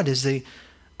pops out is the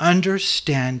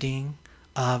understanding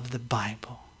of the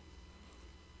Bible.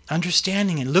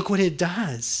 Understanding it. Look what it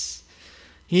does.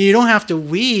 You don't have to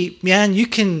weep, man. You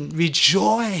can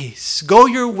rejoice. Go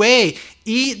your way.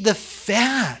 Eat the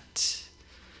fat.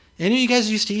 Any of you guys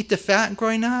used to eat the fat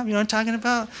growing up? You know what I'm talking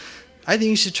about? I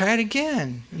think you should try it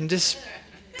again and just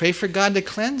pray for God to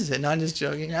cleanse it. No, I'm just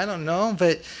joking. I don't know,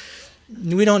 but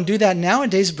we don't do that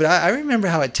nowadays, but I remember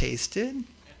how it tasted.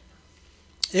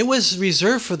 It was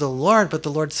reserved for the Lord, but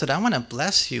the Lord said, "I want to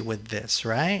bless you with this,"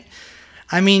 right?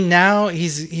 I mean, now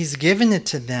he's given it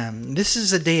to them. This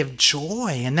is a day of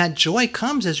joy, and that joy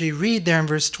comes, as we read there in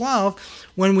verse 12,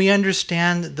 when we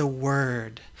understand the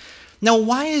Word. Now,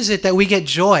 why is it that we get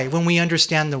joy when we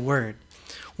understand the Word?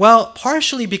 Well,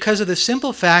 partially because of the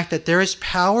simple fact that there is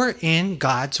power in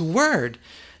God's Word.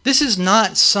 This is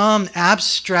not some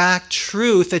abstract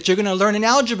truth that you're going to learn in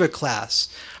algebra class.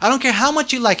 I don't care how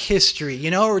much you like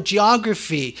history, or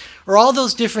geography, or all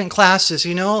those different classes,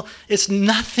 It's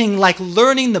nothing like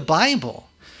learning the Bible.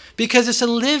 Because it's a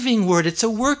living word, it's a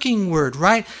working word,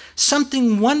 right?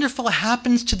 Something wonderful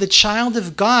happens to the child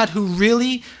of God who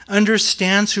really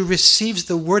understands, who receives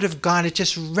the word of God. It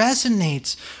just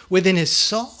resonates within his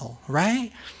soul,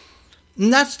 right?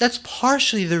 And that's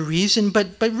partially the reason,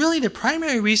 but really the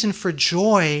primary reason for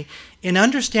joy in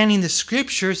understanding the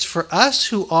scriptures for us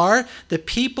who are the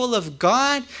people of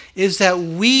God is that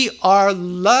we are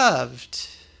loved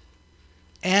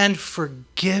and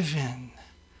forgiven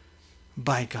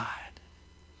by God.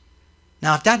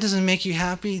 Now, if that doesn't make you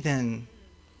happy, then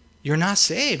you're not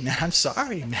saved, man. I'm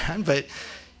sorry, man, but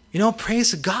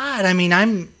praise God. I mean,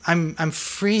 I'm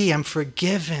free. I'm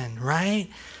forgiven, right?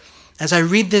 As I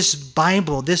read this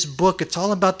Bible, this book, it's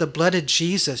all about the blood of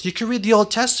Jesus. You can read the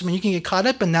Old Testament, you can get caught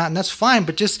up in that, and that's fine,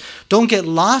 but just don't get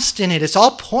lost in it. It's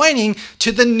all pointing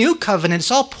to the new covenant.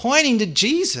 It's all pointing to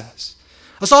Jesus.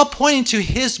 It's all pointing to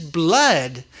his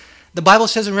blood. The Bible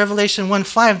says in Revelation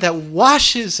 1:5 that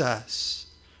washes us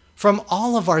from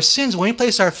all of our sins. When we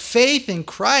place our faith in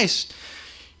Christ,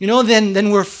 then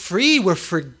we're free, we're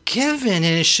forgiven, and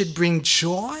it should bring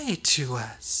joy to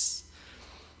us.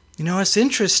 It's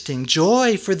interesting.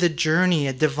 Joy for the journey,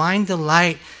 a divine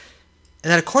delight.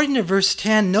 That according to verse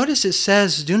 10, notice it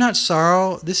says, "Do not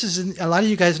sorrow." This is, a lot of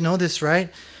you guys know this,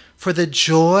 right? "For the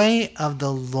joy of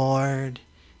the Lord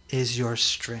is your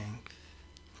strength."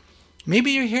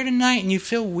 Maybe you're here tonight and you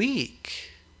feel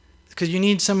weak because you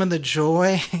need some of the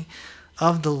joy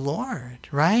of the Lord,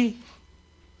 right?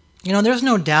 There's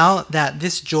no doubt that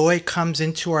this joy comes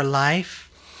into our life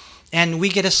and we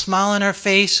get a smile on our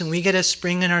face and we get a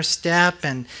spring in our step,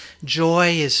 and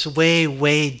joy is way,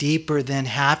 way deeper than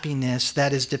happiness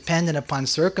that is dependent upon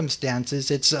circumstances.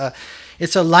 It's a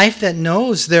life that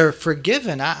knows they're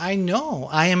forgiven. I know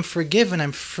I am forgiven.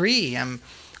 I'm free. I'm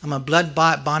a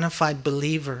blood-bought, bona fide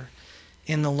believer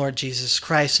in the Lord Jesus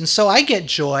Christ. And so I get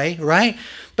joy, right?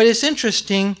 But it's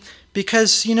interesting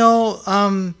because,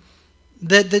 that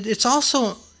it's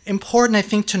also important, I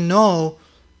think, to know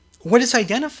what it's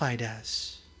identified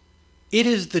as. It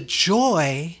is the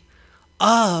joy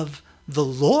of the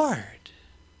Lord.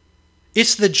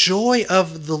 It's the joy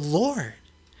of the Lord.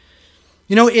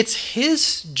 You know, it's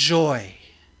his joy.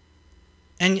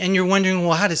 And you're wondering,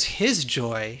 well, how does his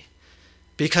joy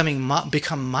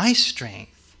become my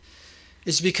strength?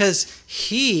 It's because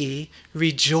he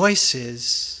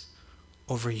rejoices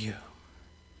over you.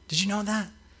 Did you know that?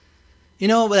 You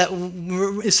know, that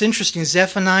it's interesting.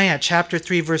 Zephaniah chapter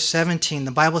 3, verse 17,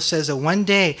 the Bible says that one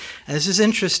day, and this is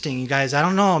interesting, you guys, I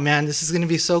don't know, man, this is going to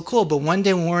be so cool, but one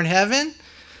day when we're in heaven,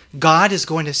 God is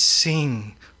going to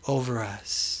sing over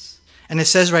us. And it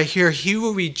says right here, he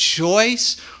will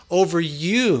rejoice over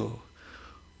you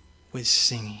with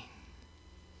singing.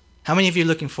 How many of you are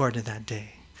looking forward to that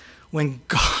day when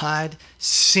God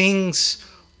sings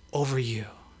over you?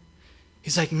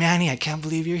 He's like, Manny, I can't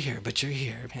believe you're here, but you're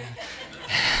here,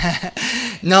 man.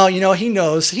 No, you know, he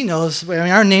knows. I mean,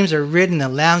 our names are written in the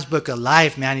Lamb's Book of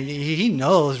Life, man. He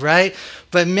knows, right?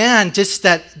 But man, just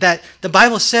that the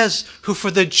Bible says, who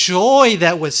for the joy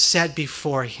that was set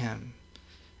before him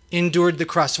endured the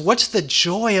cross. What's the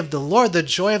joy of the Lord? The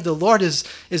joy of the Lord is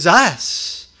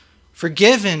us,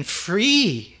 forgiven,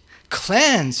 free,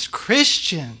 cleansed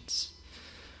Christians.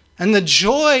 And the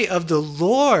joy of the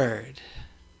Lord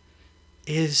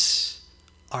is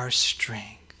our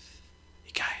strength.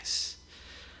 You guys,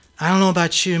 I don't know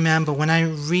about you, man, but when I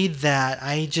read that,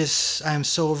 I'm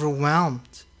so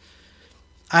overwhelmed.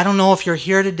 I don't know if you're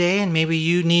here today and maybe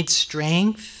you need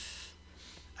strength.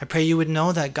 I pray you would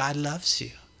know that God loves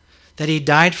you, that he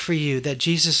died for you, that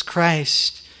Jesus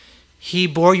Christ, he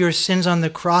bore your sins on the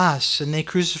cross and they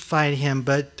crucified him.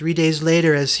 But 3 days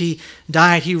later, as he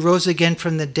died, he rose again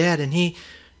from the dead, and he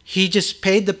just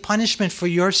paid the punishment for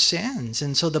your sins.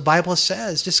 And so the Bible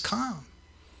says, just come.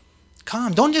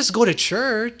 Come. Don't just go to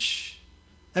church.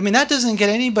 I mean, that doesn't get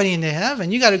anybody into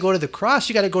heaven. You got to go to the cross.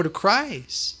 You got to go to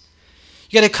Christ.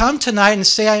 You got to come tonight and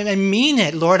say, I mean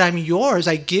it, Lord, I'm yours.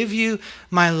 I give you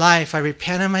my life. I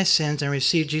repent of my sins and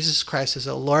receive Jesus Christ as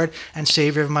the Lord and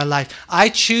Savior of my life. I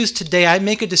choose today, I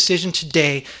make a decision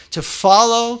today to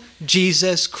follow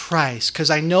Jesus Christ, because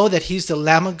I know that he's the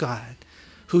Lamb of God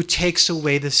who takes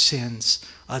away the sins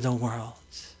of the world.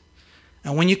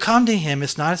 And when you come to him,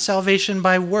 it's not a salvation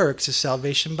by works, it's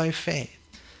salvation by faith.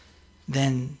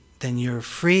 Then you're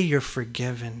free, you're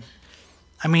forgiven.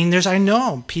 I mean, I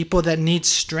know people that need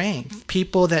strength,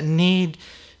 people that need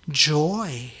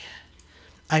joy.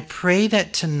 I pray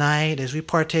that tonight, as we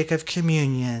partake of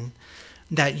communion,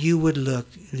 that you would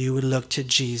look to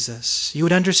Jesus. You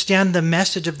would understand the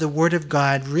message of the Word of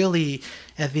God, really,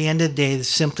 at the end of the day, is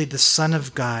simply the Son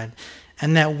of God,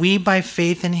 and that we, by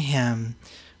faith in him,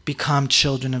 become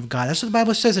children of God. That's what the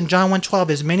Bible says in John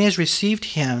 1:12. As many as received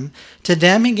him, to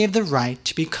them he gave the right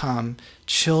to become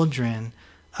children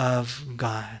of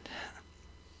God.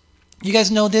 You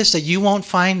guys know this, that you won't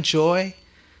find joy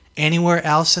anywhere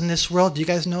else in this world? Do you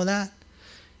guys know that?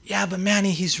 Yeah, but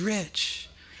Manny, he's rich.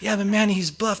 Yeah, but Manny,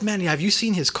 he's buff. Manny, have you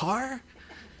seen his car?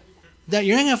 That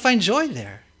you're not going to find joy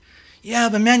there. Yeah,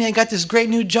 but Manny, I got this great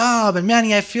new job, and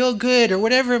Manny, I feel good, or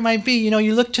whatever it might be. You know,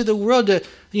 you look to the world to,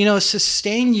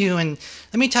 sustain you. And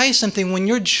let me tell you something, when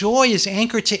your joy is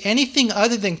anchored to anything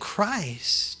other than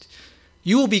Christ,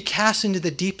 you will be cast into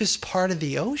the deepest part of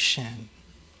the ocean.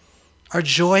 Our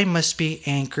joy must be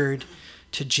anchored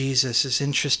to Jesus. It's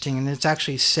interesting, and it's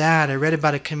actually sad. I read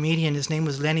about a comedian, his name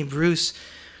was Lenny Bruce,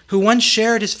 who once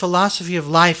shared his philosophy of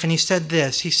life, and he said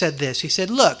this. He said,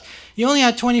 look, you only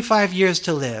have 25 years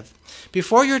to live.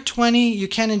 Before you're 20, you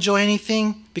can't enjoy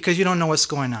anything because you don't know what's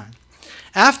going on.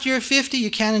 After you're 50,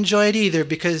 you can't enjoy it either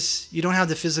because you don't have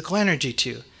the physical energy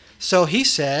to. So he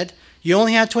said, you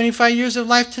only have 25 years of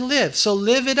life to live, so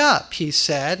live it up, he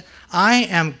said. I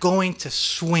am going to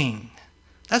swing.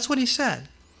 That's what he said.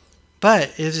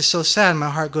 But it is so sad, my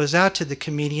heart goes out to the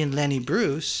comedian Lenny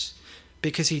Bruce,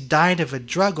 because he died of a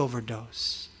drug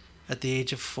overdose at the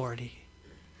age of 40.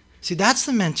 See, that's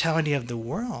the mentality of the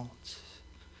world.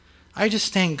 I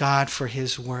just thank God for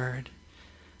his word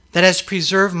that has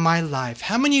preserved my life.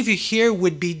 How many of you here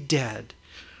would be dead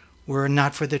were it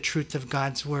not for the truth of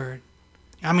God's word?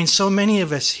 I mean, so many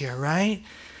of us here, right?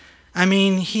 I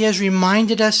mean, he has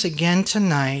reminded us again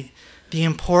tonight the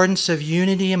importance of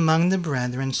unity among the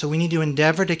brethren, so we need to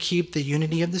endeavor to keep the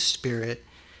unity of the Spirit.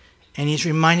 And he's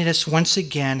reminded us once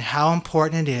again how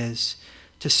important it is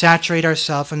to saturate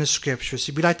ourselves in the Scriptures,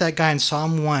 to be like that guy in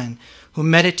Psalm 1 who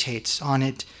meditates on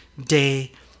it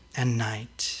day and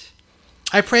night.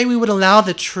 I pray we would allow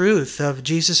the truth of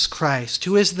Jesus Christ,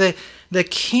 who is the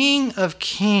King of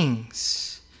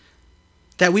Kings,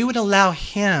 that we would allow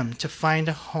him to find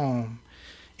a home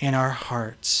in our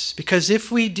hearts. Because if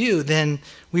we do, then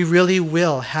we really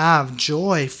will have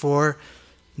joy for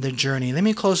the journey. Let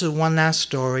me close with one last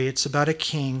story. It's about a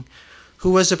king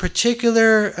who was a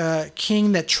particular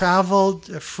king that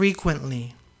traveled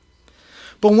frequently.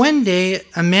 But one day,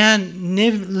 a man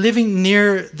living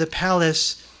near the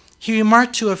palace, he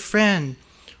remarked to a friend,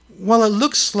 "Well, it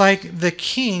looks like the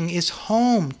king is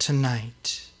home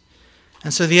tonight."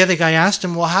 And so the other guy asked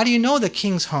him, "Well, how do you know the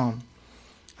king's home?"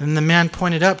 And the man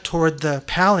pointed up toward the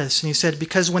palace and he said,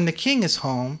 "Because when the king is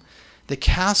home, the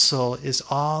castle is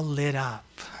all lit up."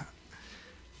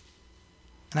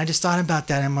 And I just thought about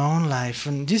that in my own life.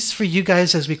 And just for you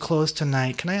guys as we close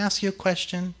tonight, can I ask you a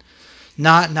question?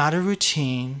 Not a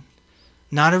routine,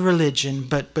 not a religion,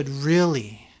 but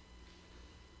really,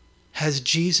 has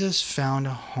Jesus found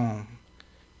a home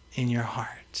in your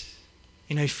heart?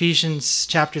 You know, Ephesians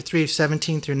chapter 3,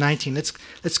 17 through 19.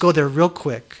 Let's go there real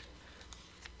quick.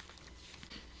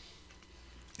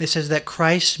 It says that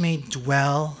Christ may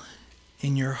dwell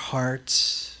in your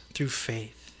hearts through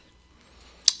faith.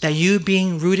 That you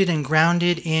being rooted and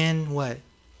grounded in what?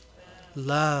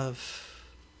 Love.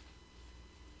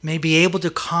 May be able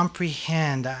to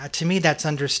comprehend, to me that's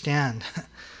understand,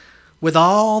 with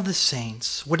all the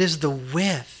saints, what is the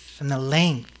width and the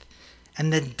length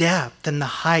and the depth and the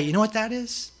height. You know what that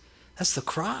is? That's the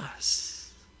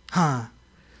cross.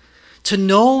 To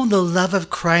know the love of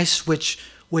Christ which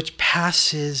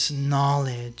passes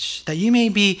knowledge, that you may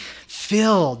be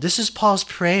filled. This is Paul's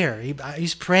prayer.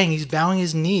 He's praying, he's bowing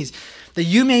his knees, that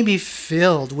you may be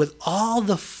filled with all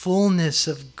the fullness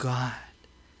of God.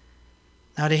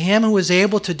 Now to him who is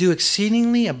able to do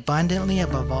exceedingly abundantly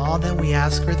above all that we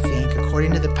ask or think,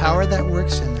 according to the power that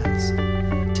works in us,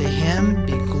 to him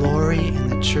be glory in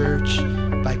the church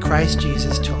by Christ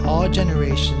Jesus to all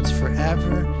generations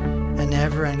forever and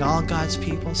ever. And all God's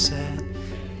people said,